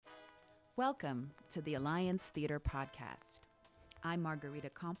Welcome to the Alliance Theater Podcast. I'm Margarita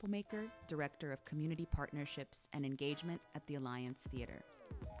Kompelmaker, Director of Community Partnerships and Engagement at the Alliance Theater.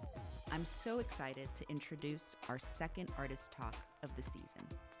 I'm so excited to introduce our second artist talk of the season.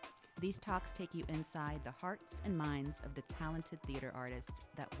 These talks take you inside the hearts and minds of the talented theater artists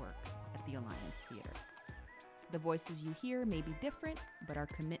that work at the Alliance Theater. The voices you hear may be different, but our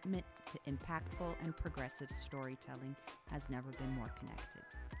commitment to impactful and progressive storytelling has never been more connected.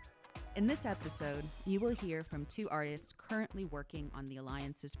 In this episode, you will hear from two artists currently working on the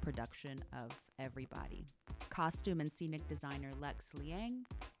Alliance's production of Everybody: costume and scenic designer Liang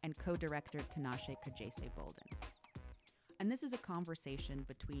and co-director Tinashe Kajese-Bolden. And this is a conversation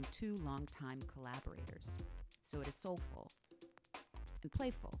between two longtime collaborators, so it is soulful and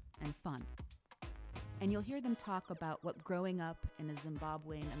playful and fun. And you'll hear them talk about what growing up in a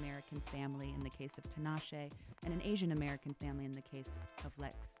Zimbabwean American family in the case of Tinashe and an Asian American family in the case of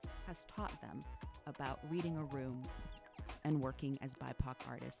Lex has taught them about reading a room and working as BIPOC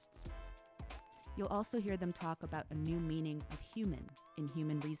artists. You'll also hear them talk about a new meaning of human in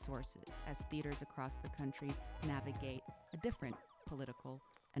human resources as theaters across the country navigate a different political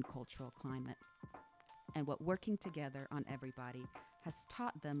and cultural climate, and what working together on Everybody has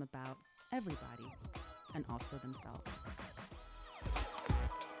taught them about everybody and also themselves.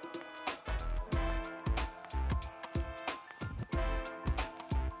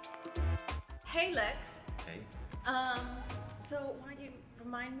 Hey, Lex. Hey. So why don't you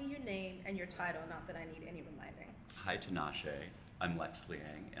remind me your name and your title, not that I need any reminding. Hi, Tinashe. I'm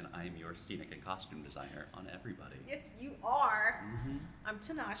Liang, and I am your scenic and costume designer on Everybody. Yes, you are. Mm-hmm. I'm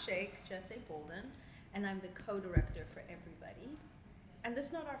Tinashe Kajese-Bolden, and I'm the co-director for Everybody. And this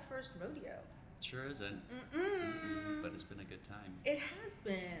is not our first rodeo. Sure isn't. But it's been a good time. It has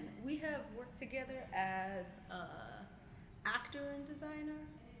been. We have worked together as actor and designer,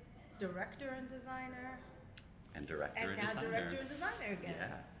 director and designer, And director and and now designer. director and designer again.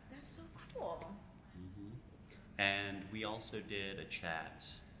 Yeah. That's so cool. Mm-hmm. And we also did a chat,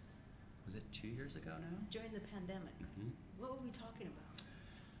 was it 2 years ago now? During the pandemic, What were we talking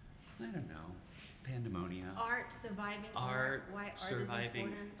about? I don't know. Pandemonia. Art, surviving art, why art surviving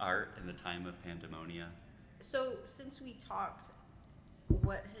is important. art in the time of pandemonia. So since we talked,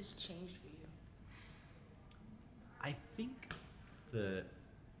 what has changed for you? I think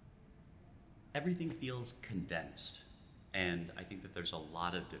everything feels condensed, and I think that there's a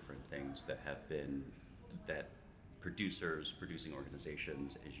lot of different things that producing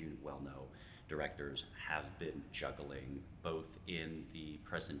organizations, as you well know, directors have been juggling, both in the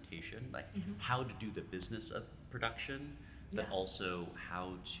presentation, like how to do the business of production, but also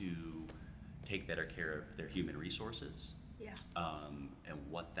how to take better care of their human resources. Yeah. And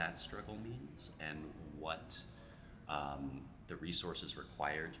what that struggle means, and what the resources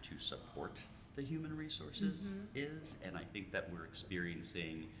required to support the human resources is. And I think that we're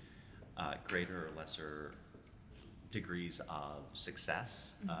experiencing greater or lesser degrees of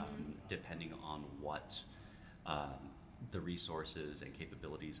success depending on what the resources and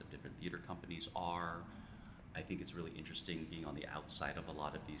capabilities of different theater companies are. I think it's really interesting being on the outside of a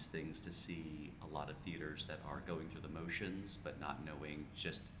lot of these things to see a lot of theaters that are going through the motions but not knowing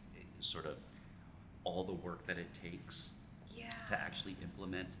just sort of all the work that it takes to actually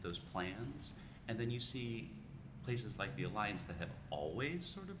implement those plans. And then you see places like the Alliance that have always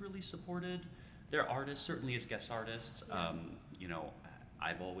sort of really supported their artists, certainly as guest artists.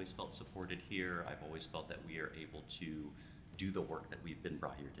 I've always felt supported here. I've always felt that we are able to do the work that we've been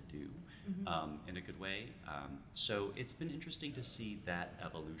brought here to do in a good way. So it's been interesting to see that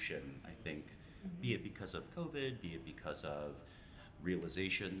evolution, I think, be it because of COVID, be it because of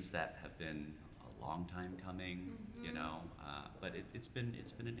realizations that have been a long time coming, but it's been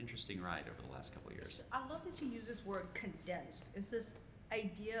an interesting ride over the last couple of years. I love that you use this word condensed. It's this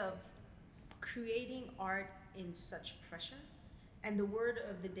idea of creating art in such pressure. And the word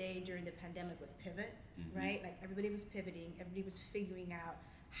of the day during the pandemic was pivot, right? Like everybody was pivoting, everybody was figuring out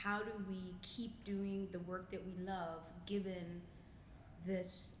how do we keep doing the work that we love given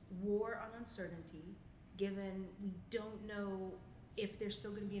this war on uncertainty, given we don't know if there's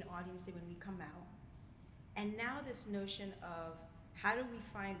still going to be an audience when we come out. And now this notion of how do we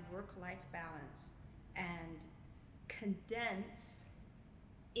find work-life balance and condense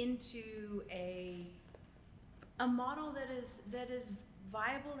into a model that is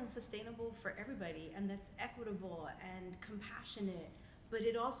viable and sustainable for everybody, and that's equitable and compassionate, but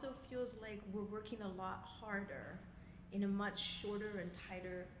it also feels like we're working a lot harder in a much shorter and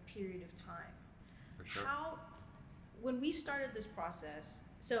tighter period of time. For sure. When we started this process,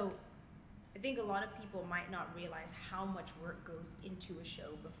 so I think a lot of people might not realize how much work goes into a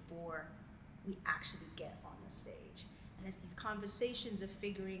show before we actually get on the stage. And it's these conversations of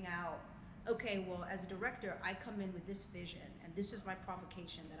figuring out, okay, well, as a director, I come in with this vision, and this is my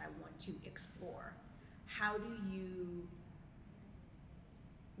provocation that I want to explore.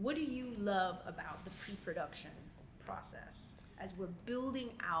 What do you love about the pre-production process as we're building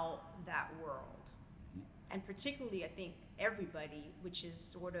out that world? And particularly, I think, everybody, which is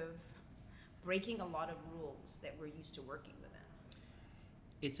sort of breaking a lot of rules that we're used to working within.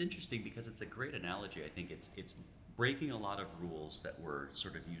 It's interesting because it's a great analogy. I think it's breaking a lot of rules that we're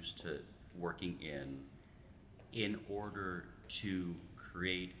sort of used to working in order to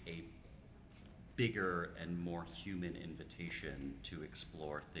create a bigger and more human invitation to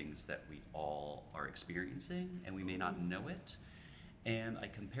explore things that we all are experiencing and we may not know it. And I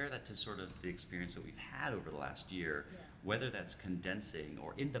compare that to sort of the experience that we've had over the last year, whether that's condensing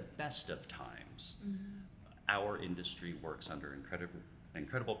or in the best of times. Our industry works under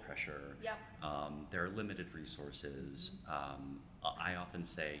incredible pressure. There are limited resources. I often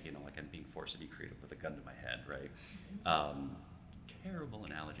say, like I'm being forced to be creative with a gun to my head, right? Terrible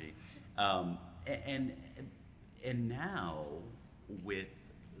analogy. And now with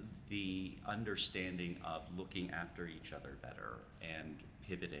the understanding of looking after each other better and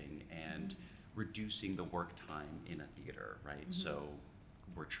pivoting and reducing the work time in a theater, right? So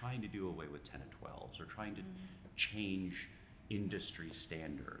we're trying to do away with 10 and 12s. We're trying to change industry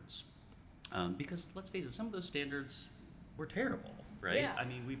standards. Because let's face it, some of those standards were terrible, right? Yeah. I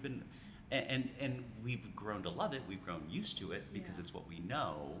mean, we've been, and we've grown to love it. We've grown used to it because it's what we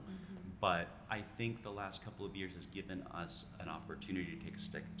know. But I think the last couple of years has given us an opportunity to take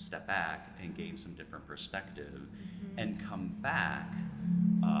a step back and gain some different perspective and come back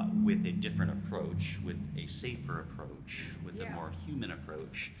with a different approach, with a safer approach, with a more human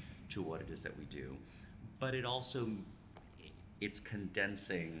approach to what it is that we do. But it's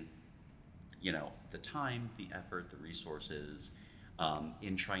condensing, the time, the effort, the resources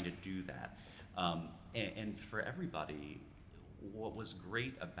in trying to do that. And for everybody, what was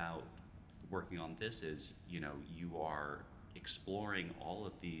great about working on this is, you are exploring all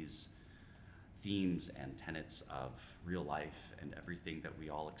of these themes and tenets of real life and everything that we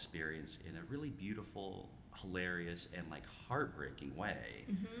all experience in a really beautiful, hilarious, and heartbreaking way,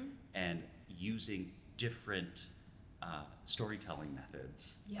 and using different storytelling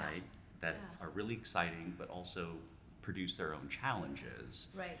methods, right? That are really exciting, but also produce their own challenges.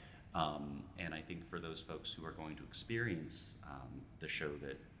 Right. And I think for those folks who are going to experience the show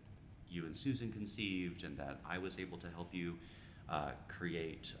that you and Susan conceived and that I was able to help you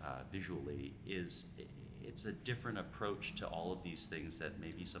create visually, it's a different approach to all of these things that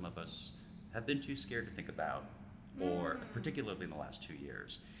maybe some of us have been too scared to think about, or particularly in the last 2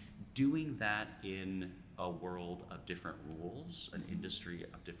 years. Doing that in a world of different rules, an industry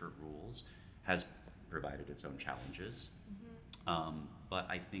of different rules, has provided its own challenges. But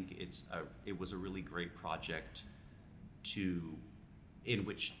I think it was a really great project in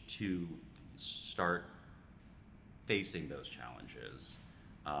which to start facing those challenges,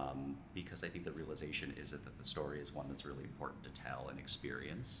 because I think the realization is that the story is one that's really important to tell and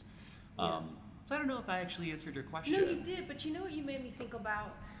experience. So I don't know if I actually answered your question. No, you did, but you know what you made me think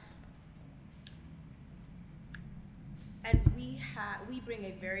about? And we bring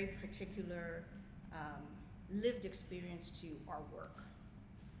a very particular lived experience to our work.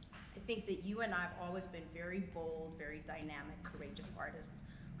 I think that you and I have always been very bold, very dynamic, courageous artists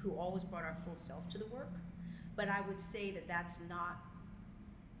who always brought our full self to the work. But I would say that that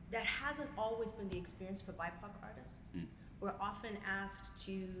hasn't always been the experience for BIPOC artists. We're often asked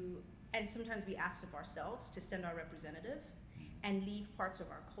to, and sometimes we ask of ourselves, to send our representative and leave parts of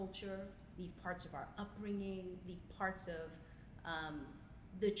our culture, leave parts of our upbringing, leave parts of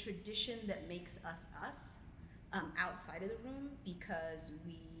the tradition that makes us us outside of the room, because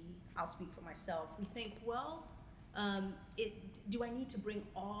I'll speak for myself, we think, well, do I need to bring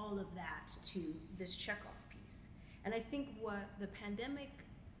all of that to this checkoff piece? And I think what the pandemic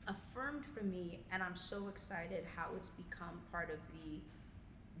affirmed for me, and I'm so excited how it's become part of the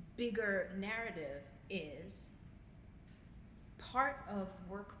bigger narrative, is part of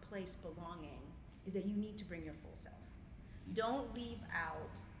workplace belonging is that you need to bring your full self. Don't leave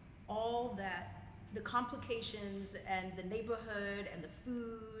out all that, the complications and the neighborhood and the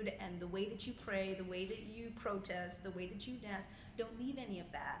food and the way that you pray, the way that you protest, the way that you dance. Don't leave any of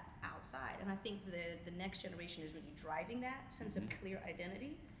that outside. And I think the next generation is really driving that sense of clear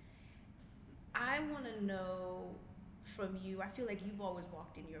identity. I want to know from you, I feel like you've always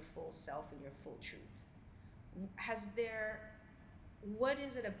walked in your full self and your full truth. what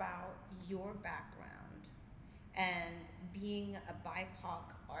is it about your background and being a BIPOC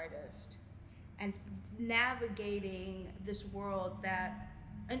artist and navigating this world that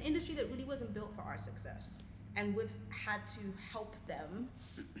an industry that really wasn't built for our success, and we've had to help them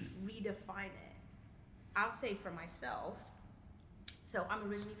redefine it. I'll say for myself, so I'm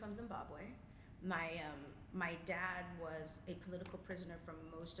originally from Zimbabwe. My dad was a political prisoner for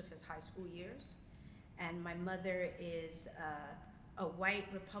most of his high school years, and my mother is a white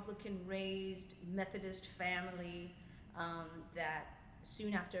Republican raised Methodist family that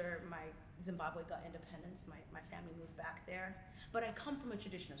soon after my Zimbabwe got independence, my family moved back there. But I come from a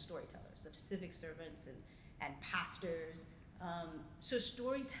tradition of storytellers, of civic servants and pastors. So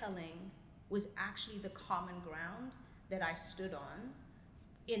storytelling was actually the common ground that I stood on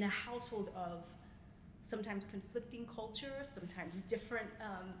in a household of sometimes conflicting cultures, sometimes different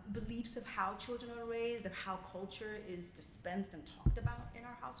beliefs of how children are raised, of how culture is dispensed and talked about in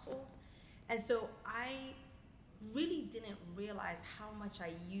our household. And so I really didn't realize how much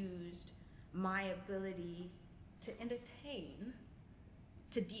I used my ability to entertain,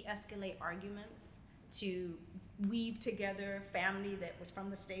 to de-escalate arguments, to weave together family that was from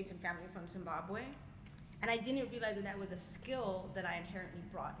the States and family from Zimbabwe. And I didn't realize that was a skill that I inherently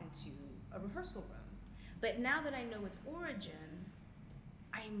brought into a rehearsal room. But now that I know its origin,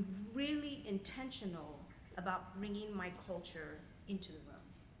 I'm really intentional about bringing my culture into the room,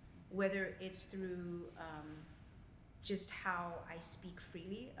 whether it's through just how I speak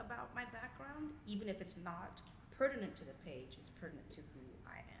freely about my background, even if it's not pertinent to the page, it's pertinent to who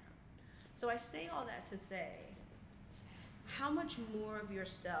I am. So I say all that to say, how much more of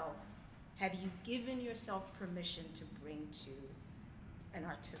yourself have you given yourself permission to bring to an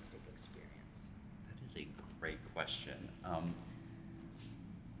artistic experience? That is a great question.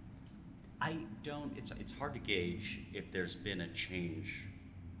 It's hard to gauge if there's been a change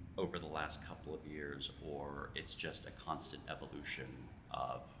over the last couple of years, or it's just a constant evolution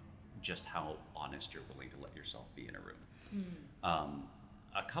of just how honest you're willing to let yourself be in a room.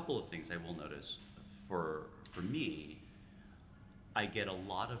 A couple of things I will notice. For me, I get a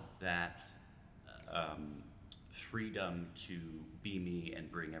lot of that freedom to be me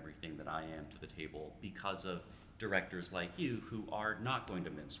and bring everything that I am to the table because of directors like you who are not going to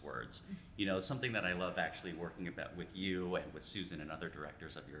mince words. You know, something that I love actually working about with you and with Susan and other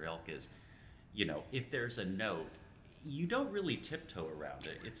directors of your ilk is, you know, if there's a note, you don't really tiptoe around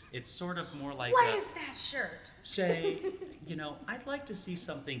it. It's sort of more like what is that shirt? Say, you know, I'd like to see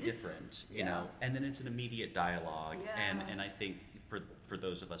something different, you know, and then it's an immediate dialogue. And I think for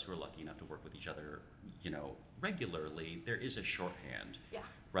those of us who are lucky enough to work with each other, you know, regularly, there is a shorthand.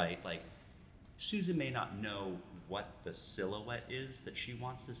 Right? Like, Susan may not know what the silhouette is that she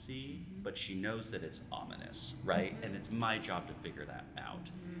wants to see, but she knows that it's ominous, right? And it's my job to figure that out.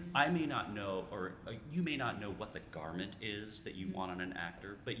 I may not know, or you may not know what the garment is that you want on an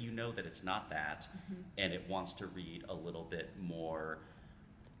actor, but you know that it's not that, and it wants to read a little bit more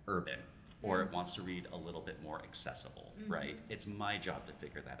urban, or it wants to read a little bit more accessible, right? It's my job to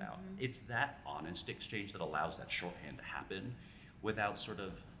figure that out. It's that honest exchange that allows that shorthand to happen without sort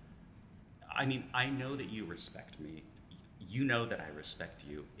of, I mean, I know that you respect me. You know that I respect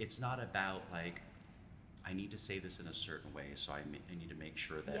you. It's not about like, I need to say this in a certain way, so I need to make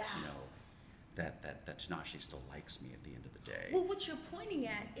sure that, you know, that Tinashe still likes me at the end of the day. Well, what you're pointing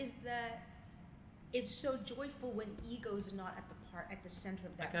at is that it's so joyful when ego's not at the center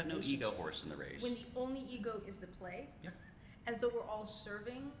of that. I got no ego horse in the race. When the only ego is the play. Yep. And so we're all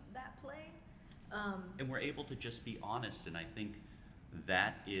serving that play. And we're able to just be honest, and I think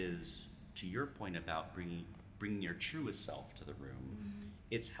that is, to your point about bringing your truest self to the room,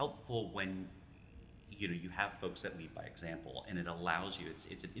 it's helpful when you know you have folks that lead by example, and it allows you.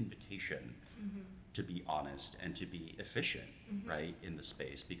 It's an invitation to be honest and to be efficient, right, in the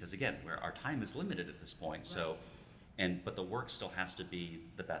space. Because again, our time is limited at this point. So, but the work still has to be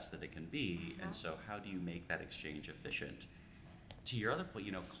the best that it can be. And so, how do you make that exchange efficient? To your other point,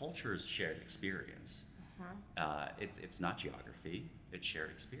 you know, culture is shared experience. It's not geography, it's shared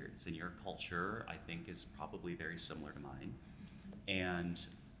experience. And your culture, I think, is probably very similar to mine. And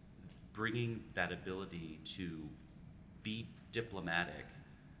bringing that ability to be diplomatic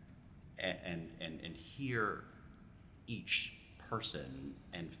and hear each person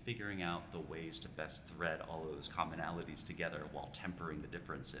and figuring out the ways to best thread all of those commonalities together while tempering the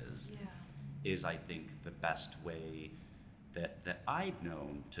differences is, I think, the best way that I've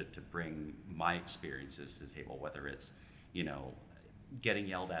known to bring my experiences to the table, whether it's, you know, getting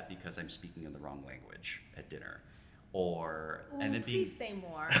yelled at because I'm speaking in the wrong language at dinner, or and then please say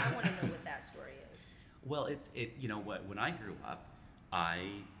more. I want to know what that story is. Well, it you know, when I grew up, I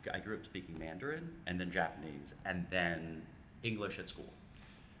grew up speaking Mandarin and then Japanese and then English at school.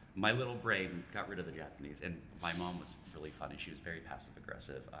 My little brain got rid of the Japanese, and my mom was really funny. She was very passive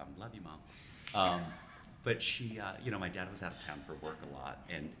aggressive. Love you, Mom. But she, my dad was out of town for work a lot,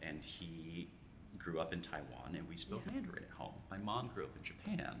 and he grew up in Taiwan, and we spoke Mandarin at home. My mom grew up in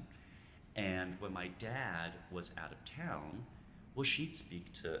Japan, and when my dad was out of town, well, she'd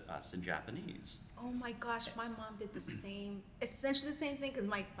speak to us in Japanese. Oh my gosh, my mom did the same, essentially the same thing, because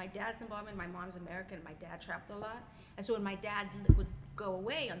my dad's Zimbabwean, my mom's American, and my dad traveled a lot. And so when my dad would go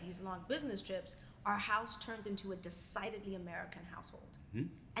away on these long business trips, our house turned into a decidedly American household. Mm-hmm.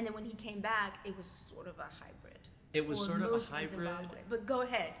 And then when he came back, it was sort of a hybrid. It was sort of a hybrid. Zimbabwe. But go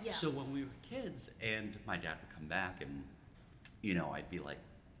ahead, yeah. So when we were kids, and my dad would come back, and I'd be like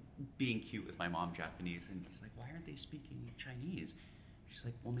being cute with my mom, Japanese, and he's like, "Why aren't they speaking Chinese?" She's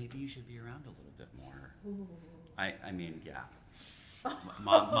like, "Well, maybe you should be around a little bit more." Ooh. I mean, yeah.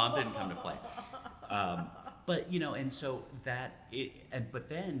 Mom didn't come to play. But and so but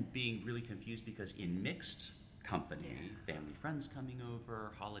then being really confused because in mixed company, family friends coming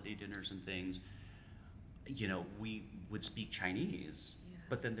over, holiday dinners and things, we would speak Chinese,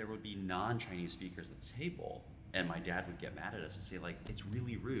 but then there would be non-Chinese speakers at the table, and my dad would get mad at us and say, like, it's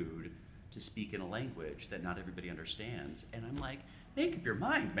really rude to speak in a language that not everybody understands. And I'm like, make up your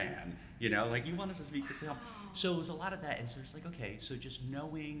mind, man. Like, you want us to speak the same. So it was a lot of that. And so it's like, okay, so just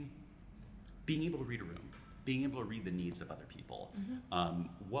being able to read a room, being able to read the needs of other people. Mm-hmm.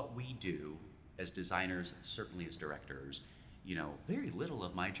 What we do as designers, certainly as directors, very little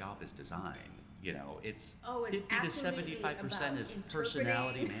of my job is design. It's 50 to 75% is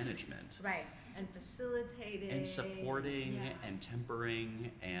personality management. Right. And facilitating. And supporting and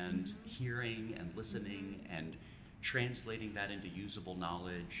tempering and hearing and listening and translating that into usable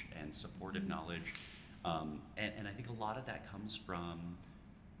knowledge and supportive knowledge. And I think a lot of that comes from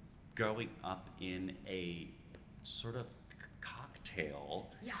growing up in a sort of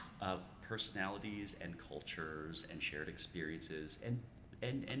cocktail of personalities and cultures and shared experiences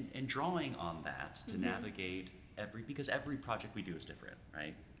and drawing on that to navigate because every project we do is different,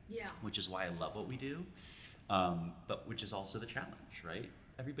 right? Yeah. Which is why I love what we do, but which is also the challenge, right?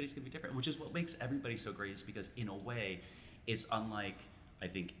 Everybody's gonna be different, which is what makes everybody so great, is because in a way, it's unlike, I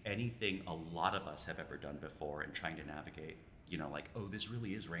think, anything a lot of us have ever done before in trying to navigate, like, oh, this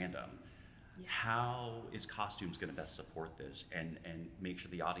really is random. Yeah. How is costumes gonna best support this and make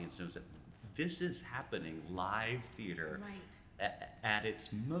sure the audience knows that this is happening live theater at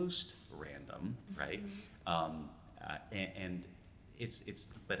its most random, right? And it's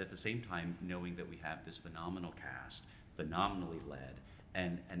but at the same time knowing that we have this phenomenal cast, phenomenally led,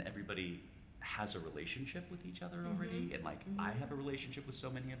 and everybody has a relationship with each other already, and I have a relationship with so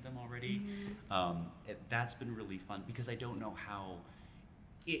many of them already. That's been really fun because I don't know how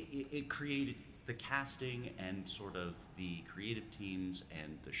it created the casting, and sort of the creative teams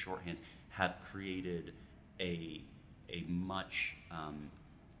and the shorthand have created a much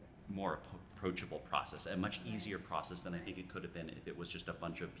more approachable process, a much easier process than I think it could have been if it was just a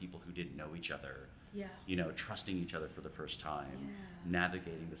bunch of people who didn't know each other, trusting each other for the first time,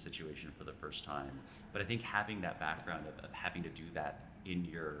 navigating the situation for the first time. But I think having that background of having to do that in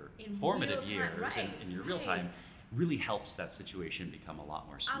your formative years and in your real time really helps that situation become a lot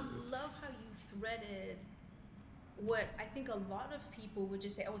more smooth. I love how you threaded what I think a lot of people would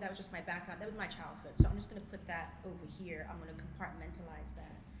just say, oh, that was just my background, that was my childhood, so I'm just going to put that over here, I'm going to compartmentalize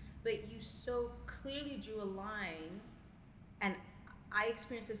that. But you so clearly drew a line, and I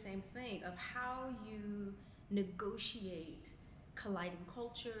experienced the same thing, of how you negotiate colliding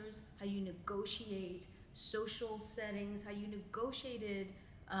cultures, how you negotiate social settings, how you negotiated,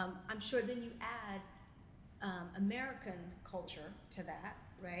 I'm sure then you add American culture to that,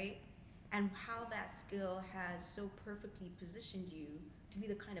 right? And how that skill has so perfectly positioned you to be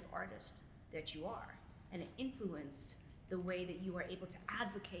the kind of artist that you are, and it influenced the way that you are able to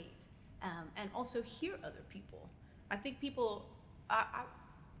advocate and also hear other people. I think people, I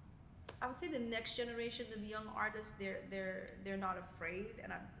would say the next generation of young artists, they're not afraid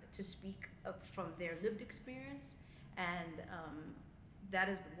to speak up from their lived experience, and that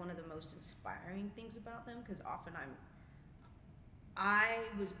is one of the most inspiring things about them, because often I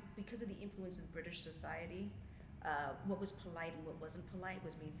was, because of the influence of British society, what was polite and what wasn't polite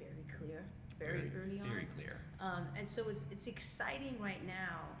was made very clear, very early on. Very clear. And so it's exciting right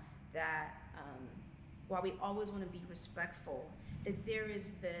now that while we always want to be respectful, that there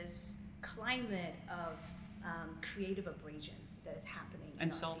is this climate of creative abrasion that is happening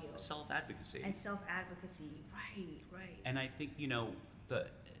and in our field. self-advocacy. And self-advocacy, right. And I think,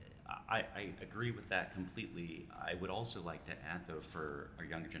 I agree with that completely. I would also like to add, though, for our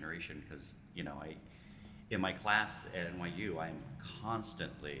younger generation, because, in my class at NYU, I'm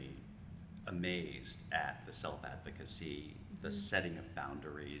constantly amazed at the self-advocacy, the setting of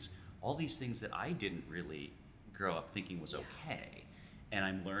boundaries, all these things that I didn't really grow up thinking was okay. And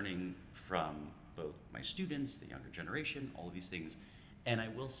I'm learning from both my students, the younger generation, all of these things. And I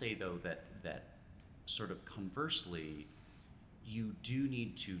will say, though, that sort of conversely, you do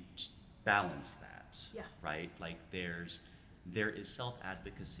need to balance that, right? Like there is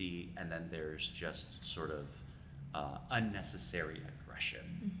self-advocacy, and then there's just sort of unnecessary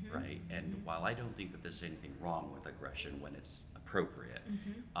aggression, right? And while I don't think that there's anything wrong with aggression when it's appropriate,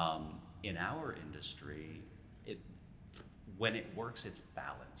 in our industry, when it works, it's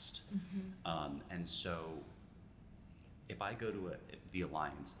balanced. And so if I go to the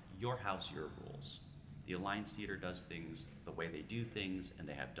Alliance, your house, your rules. The Alliance Theater does things the way they do things, and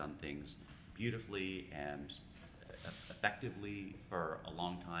they have done things beautifully and effectively for a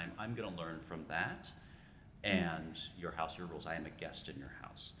long time. I'm going to learn from that. And your house, your rules. I am a guest in your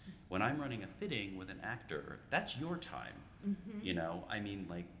house. When I'm running a fitting with an actor, that's your time. I mean,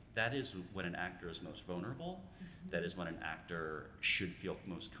 like, that is when an actor is most vulnerable. That is when an actor should feel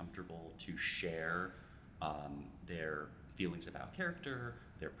most comfortable to share their feelings about character,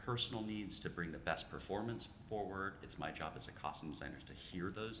 their personal needs, to bring the best performance forward. It's my job as a costume designer to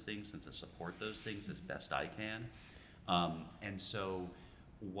hear those things and to support those things as best I can. And so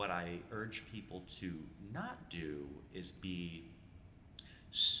what I urge people to not do is be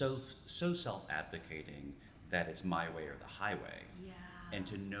so self-advocating that it's my way or the highway. And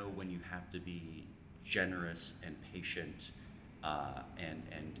to know when you have to be generous and patient,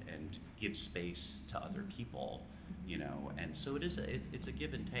 and give space to other people, and so it's a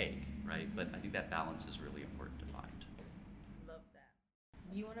give and take, right? But I think that balance is really important to find. Love that.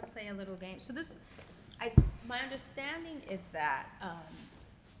 Do you want to play a little game? So my understanding is that,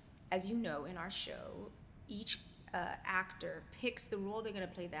 as you know, in our show, each actor picks the role they're going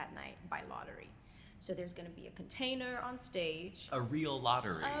to play that night by lottery. So there's going to be a container on stage. A real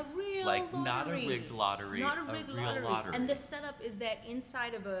lottery. Like, not a rigged lottery. Not a rigged real lottery. And the setup is that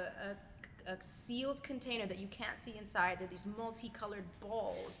inside of a sealed container that you can't see inside, there are these multicolored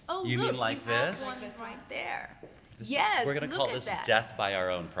balls. Oh, you look, mean like you have this? one right there. Yes, we're going to call this that. Death by Our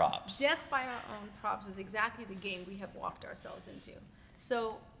Own Props. Death by our own props is exactly the game we have walked ourselves into.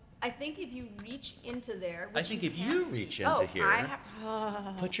 So I think if you reach into there, I think if you reach into here,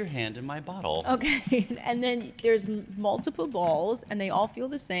 put your hand in my bottle. Okay, and then there's multiple balls, and they all feel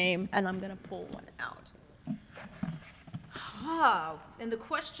the same, and I'm gonna pull one out. And the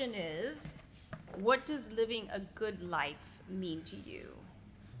question is, what does living a good life mean to you?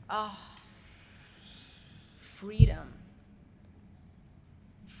 Freedom.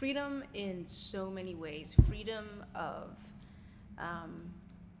 Freedom in so many ways. Freedom of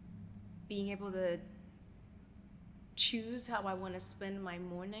being able to choose how I want to spend my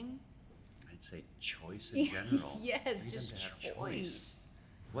morning. I'd say choice in general. Yes, Freedom just to have choice.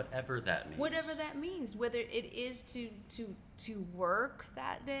 Whatever that means. Whatever that means, whether it is to work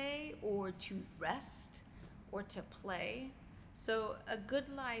that day, or to rest, or to play. So a good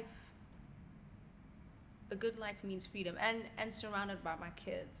life means freedom, and surrounded by my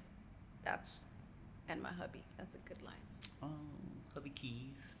kids. And my hubby. That's a good life. Oh, hubby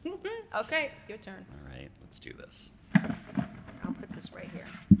Keith. Okay, your turn. All right, let's do this. I'll put this right here.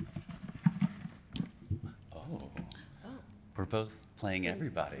 Oh. We're both playing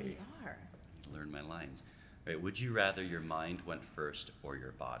everybody. We are. Learn my lines. All right, would you rather your mind went first or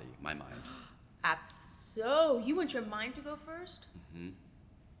your body? My mind. So you want your mind to go first? Mm-hmm.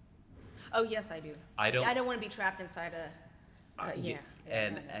 Oh, yes, I do. I don't want to be trapped inside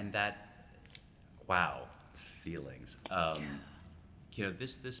and that, wow, feelings.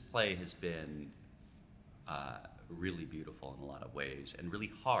 This play has been really beautiful in a lot of ways, and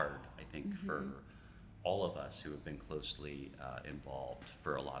really hard, I think, for all of us who have been closely involved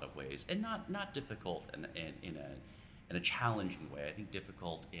for a lot of ways, and not difficult in a challenging way. I think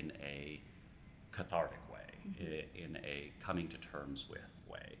difficult in a cathartic way, in a coming to terms with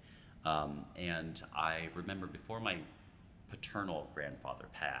way. And I remember before my paternal grandfather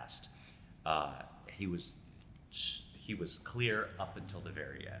passed, he was clear up until the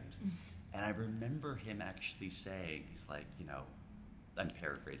very end. And I remember him actually saying, he's like, I'm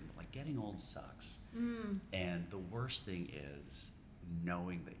paraphrasing, but like, getting old sucks. And the worst thing is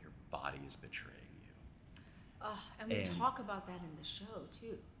knowing that your body is betraying you. And we talk about that in the show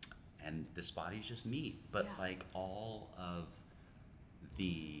too. And this body's just meat, but like all of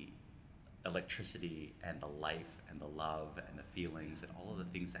the electricity and the life and the love and the feelings and all of the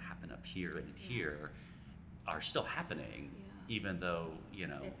things that happen up here and here are still happening, even though, you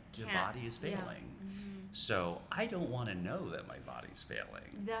know, your body is failing. So I don't want to know that my body's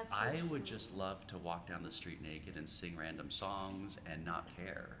failing. That's so I would true. just love to walk down the street naked and sing random songs and not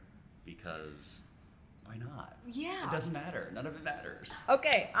care, because why not? Yeah. It doesn't matter. None of it matters.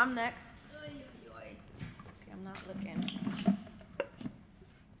 Okay, I'm next. Okay, I'm not looking.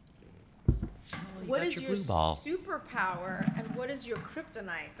 Oh, you What got is your blue ball. superpower and what is your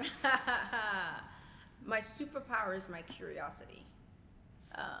kryptonite? My superpower is my curiosity.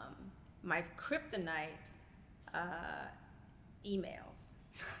 My kryptonite, emails.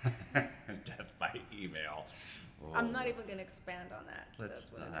 Death by email. Oh. I'm not even going to expand on that. Let's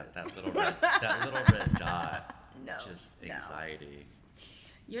That's what it is. that little red dot. No, Just no. anxiety.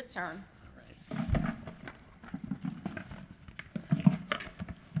 Your turn. All right.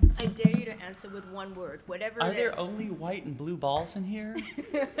 I dare you to answer with one word, whatever Are it is. there only white and blue balls in here?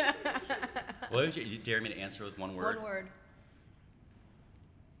 What was you dare me to answer with one word? One word.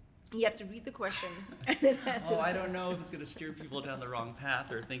 You have to read the question and then answer. Oh, I don't know if it's going to steer people down the wrong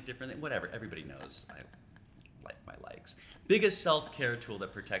path or think differently. Whatever. Everybody knows I like my likes. Biggest self-care tool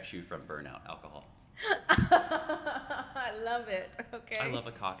that protects you from burnout: alcohol. I love it. Okay. I love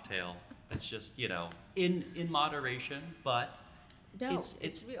a cocktail. It's just, you know, in moderation, but No,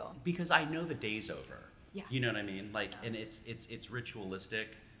 it's real. because I know the day's over. Yeah. You know what I mean? Like, and it's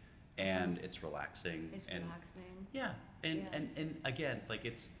ritualistic, and it's relaxing. It's and relaxing. Yeah, and again, like,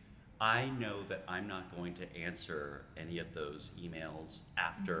 I know that I'm not going to answer any of those emails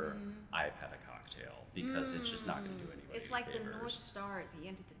after I've had a cocktail, because it's just not going to do anybody It's like any the favors. North Star at the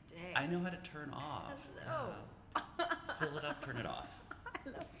end of the day. I know how to turn off. Hello. Fill it up, turn it off. I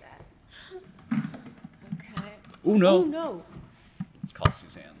love that. Okay. Oh no! Oh no. It's called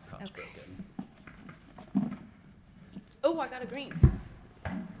Suzanne. The cop's Okay. broken. Oh, I got a green.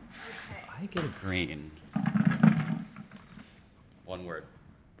 Okay. I get a green. One word.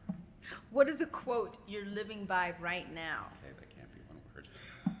 What is a quote you're living by right now? Okay, that can't be one word.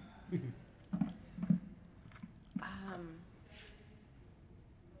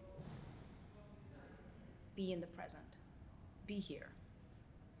 Be in the present. Be here.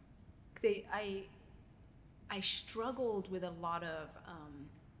 I struggled with a lot of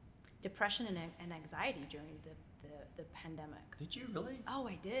depression and anxiety during the pandemic. Did you really? Oh,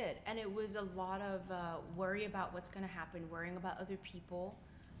 I did. And it was a lot of worry about what's going to happen, worrying about other people.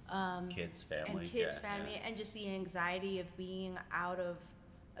 Kids, family. And kids, yeah, family, yeah. and just the anxiety of being out of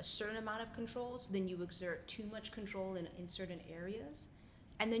a certain amount of control, so then you exert too much control in certain areas,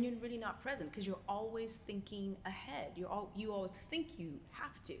 and then you're really not present because you're always thinking ahead. You always think you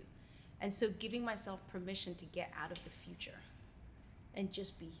have to. And so giving myself permission to get out of the future and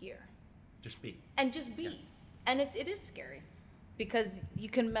just be here. Just be. And just be. Yeah. And it is scary because you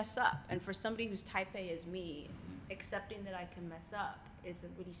can mess up. And for somebody who's type A as me, accepting that I can mess up is a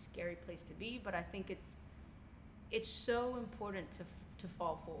really scary place to be. But I think it's so important to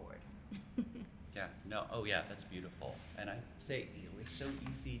fall forward. Yeah. No. Oh, yeah. That's beautiful. And I say, it's so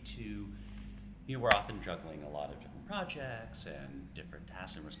easy to, we're often juggling a lot of different projects and different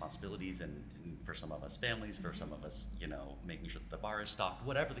tasks and responsibilities, and for some of us, families, for some of us, making sure that the bar is stocked,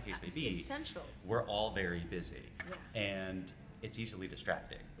 whatever the case may be. Essentials. We're all very busy, Yeah. and it's easily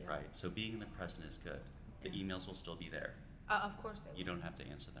distracting, Yeah. right? So being in the present is good. The Yeah. emails will still be there. Of course they will. You don't have to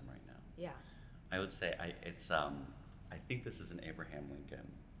answer them right now. Yeah. I would say I think this is an Abraham Lincoln,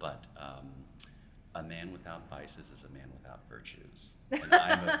 but a man without vices is a man without virtues. And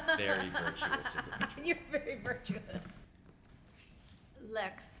I'm a very virtuous individual. You're very virtuous.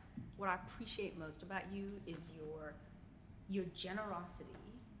 Lex, what I appreciate most about you is your generosity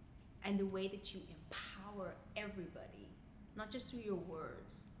and the way that you empower everybody, not just through your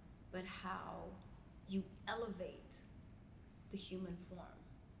words, but how you elevate the human form,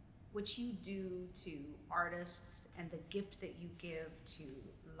 which you do to artists and the gift that you give to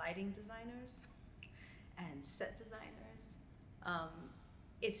lighting designers and set designers.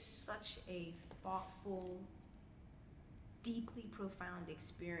 It's such a thoughtful, deeply profound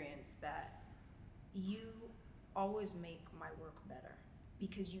experience that you always make my work better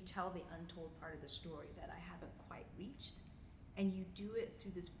because you tell the untold part of the story that I haven't quite reached. And you do it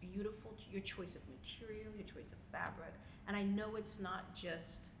through this beautiful, your choice of material, your choice of fabric. And I know it's not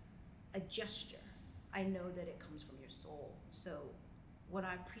just a gesture. I know that it comes from your soul. So what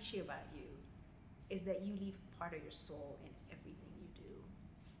I appreciate about you is that you leave part of your soul in everything you do.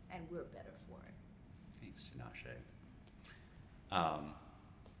 And we're better for it. Thanks, Tinashe.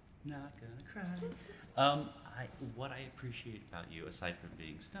 Not gonna cry. what I appreciate about you, aside from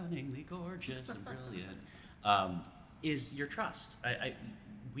being stunningly gorgeous and brilliant, is your trust.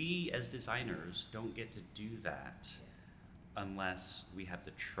 We as designers don't get to do that unless we have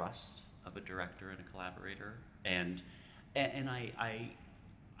the trust of a director and a collaborator. And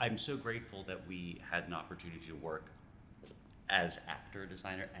I'm so grateful that we had an opportunity to work as actor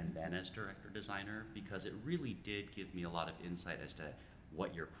designer and then as director designer, because it really did give me a lot of insight as to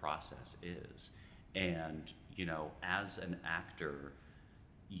what your process is. And, you know, as an actor,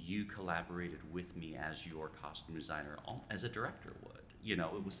 you collaborated with me as your costume designer, as a director would. You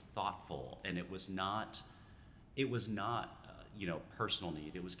know, it was thoughtful, and it was not you know, personal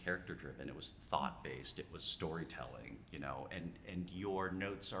need. It was character driven. It was thought based. It was storytelling. You know, and your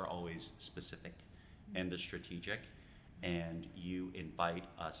notes are always specific and strategic, and you invite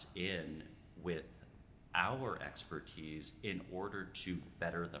us in with our expertise in order to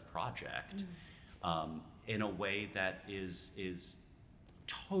better the project in a way that is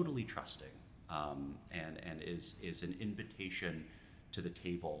totally trusting, and is an invitation to the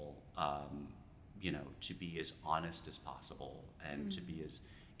table, you know, to be as honest as possible and to be as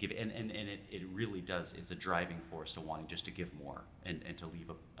give, and it really does, is a driving force to wanting just to give more and to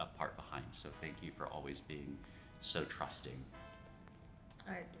leave a part behind. So thank you for always being so trusting.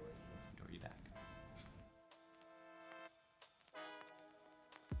 I adore you. Adore you back.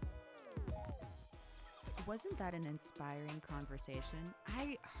 Wasn't that an inspiring conversation?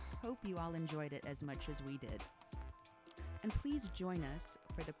 I hope you all enjoyed it as much as we did. And please join us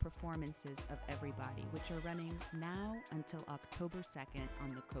for the performances of Everybody, which are running now until October 2nd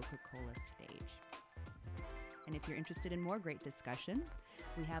on the Coca-Cola stage. And if you're interested in more great discussion,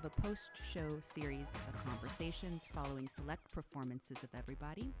 we have a post-show series of conversations following select performances of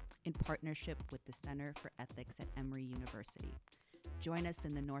Everybody in partnership with the Center for Ethics at Emory University. Join us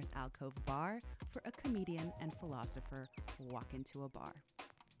in the North Alcove Bar for a comedian and philosopher walk into a bar.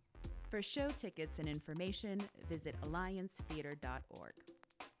 For show tickets and information, visit alliancetheater.org.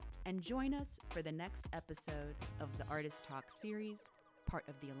 And join us for the next episode of the Artist Talk series, part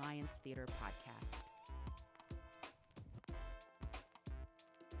of the Alliance Theater podcast.